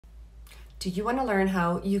Do you want to learn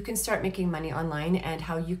how you can start making money online and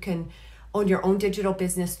how you can own your own digital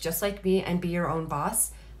business just like me and be your own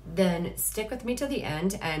boss? Then stick with me to the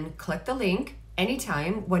end and click the link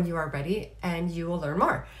anytime when you are ready and you will learn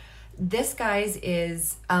more. This, guys,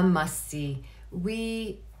 is a must-see.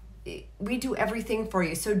 We do everything for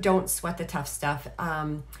you, so don't sweat the tough stuff.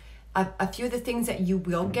 A few of the things that you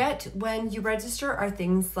will get when you register are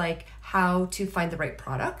things like how to find the right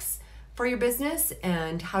products for your business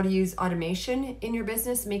and how to use automation in your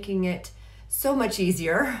business, making it so much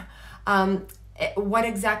easier. What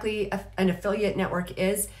exactly an affiliate network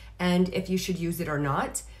is and if you should use it or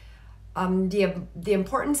not. The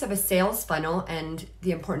importance of a sales funnel and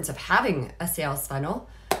the importance of having a sales funnel.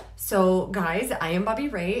 So guys, I am Bobby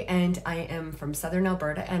Ray and I am from Southern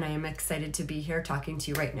Alberta and I am excited to be here talking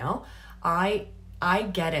to you right now. I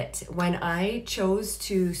get it. When I chose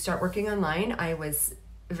to start working online, I was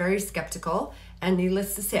very skeptical and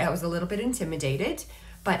needless to say, I was a little bit intimidated.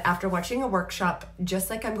 But after watching a workshop, just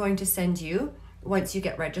like I'm going to send you, once you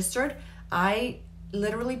get registered, I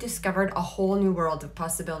literally discovered a whole new world of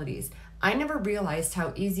possibilities. I never realized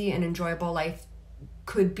how easy and enjoyable life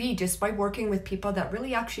could be just by working with people that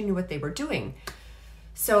really actually knew what they were doing.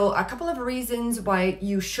 So a couple of reasons why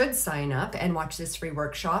you should sign up and watch this free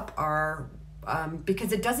workshop are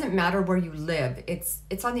because it doesn't matter where you live.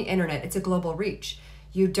 It's on the internet. It's a global reach.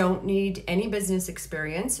 You don't need any business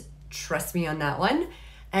experience. Trust me on that one.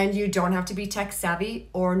 And you don't have to be tech savvy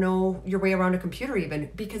or know your way around a computer even,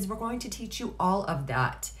 because we're going to teach you all of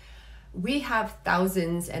that. We have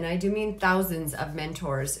thousands, and I do mean thousands, of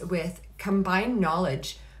mentors with combined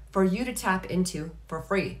knowledge for you to tap into for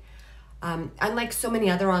free. Unlike so many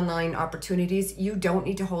other online opportunities, you don't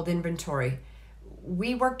need to hold inventory.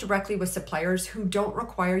 We work directly with suppliers who don't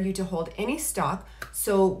require you to hold any stock,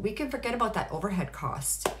 so we can forget about that overhead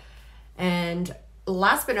cost. And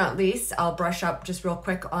last but not least, I'll brush up just real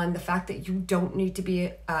quick on the fact that you don't need to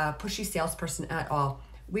be a pushy salesperson at all.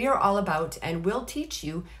 We are all about and will teach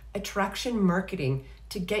you attraction marketing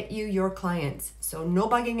to get you your clients. So no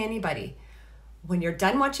bugging anybody. When you're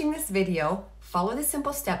done watching this video, follow the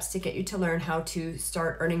simple steps to get you to learn how to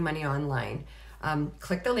start earning money online.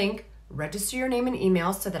 Click the link, register your name and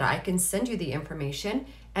email so that I can send you the information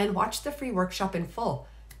and watch the free workshop in full.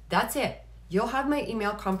 That's it. You'll have my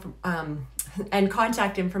email and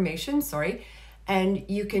contact information, and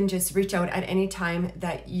you can just reach out at any time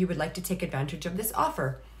that you would like to take advantage of this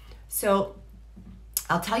offer. So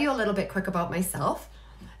I'll tell you a little bit quick about myself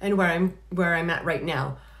and where I'm at right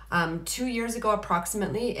now. 2 years ago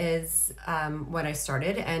approximately is when I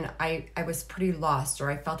started, and I was pretty lost,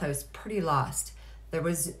 or I felt I was pretty lost. There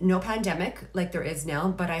was no pandemic like there is now,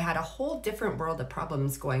 but I had a whole different world of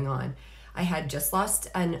problems going on. I had just lost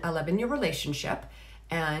an 11-year relationship,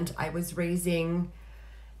 and I was raising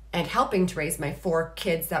and helping to raise my 4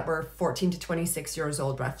 kids that were 14 to 26 years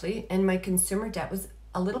old roughly, and my consumer debt was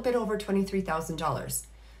a little bit over $23,000.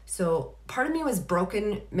 So part of me was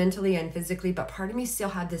broken mentally and physically, but part of me still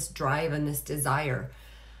had this drive and this desire.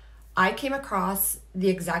 I came across the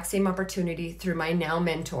exact same opportunity through my now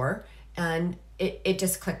mentor, and it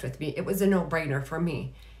just clicked with me. It was a no-brainer for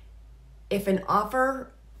me. If an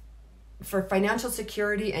offer for financial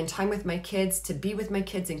security and time with my kids, to be with my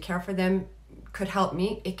kids and care for them, could help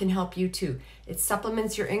me, it can help you too. It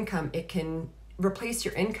supplements your income. It can replace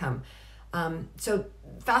your income. So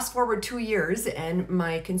fast forward 2 years and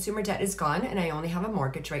my consumer debt is gone and I only have a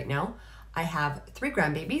mortgage right now. I have 3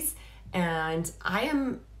 grandbabies and I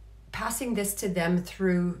am passing this to them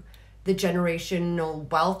through the generational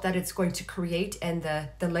wealth that it's going to create and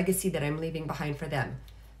the legacy that I'm leaving behind for them.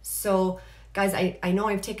 So guys, I know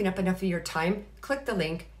I've taken up enough of your time. Click the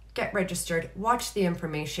link, get registered, watch the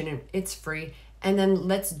information, it's free, and then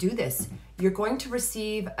let's do this. You're going to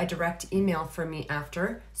receive a direct email from me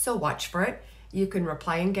after, so watch for it. You can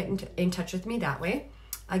reply and get in touch with me that way.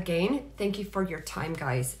 Again, thank you for your time,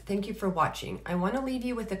 guys. Thank you for watching. I want to leave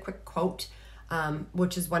you with a quick quote,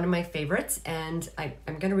 which is one of my favorites, and I'm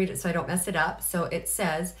going to read it so I don't mess it up. So it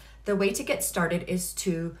says, the way to get started is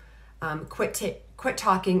to quit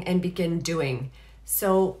talking and begin doing.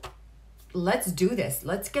 So let's do this.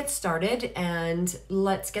 Let's get started and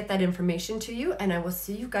let's get that information to you, and I will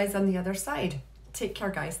see you guys on the other side. Take care,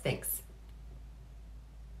 guys. Thanks.